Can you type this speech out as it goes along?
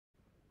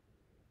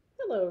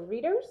Hello,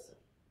 readers.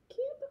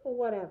 Camp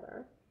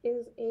Whatever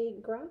is a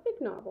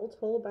graphic novel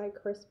told by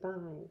Chris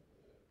Bine.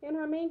 And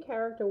our main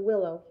character,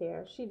 Willow,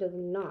 here, she does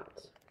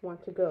not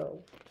want to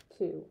go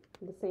to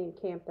the same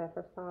camp that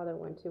her father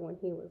went to when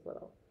he was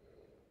little.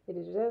 It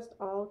is just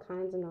all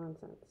kinds of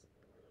nonsense.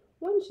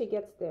 When she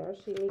gets there,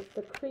 she meets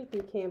the creepy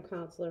camp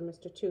counselor,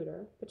 Mr.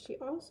 Tudor, but she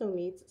also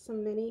meets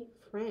some many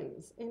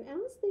friends. And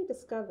as they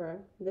discover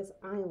this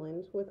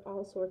island with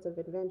all sorts of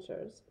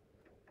adventures,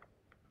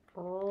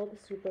 all the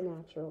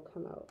supernatural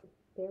come out.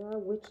 There are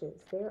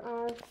witches, there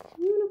are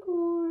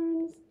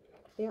unicorns,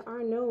 there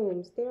are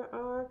gnomes, there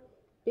are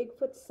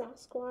Bigfoot,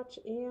 Sasquatch,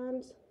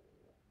 and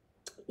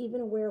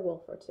even a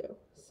werewolf or two.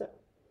 So,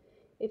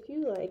 if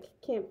you like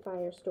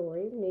campfire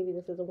stories, maybe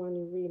this is the one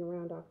you read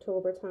around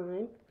October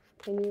time,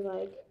 and you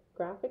like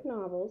graphic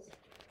novels,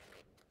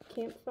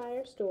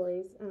 campfire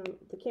stories,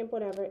 the Camp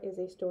Whatever is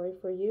a story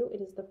for you.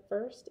 It is the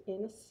first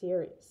in a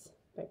series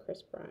by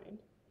Chris Bine.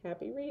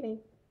 Happy reading.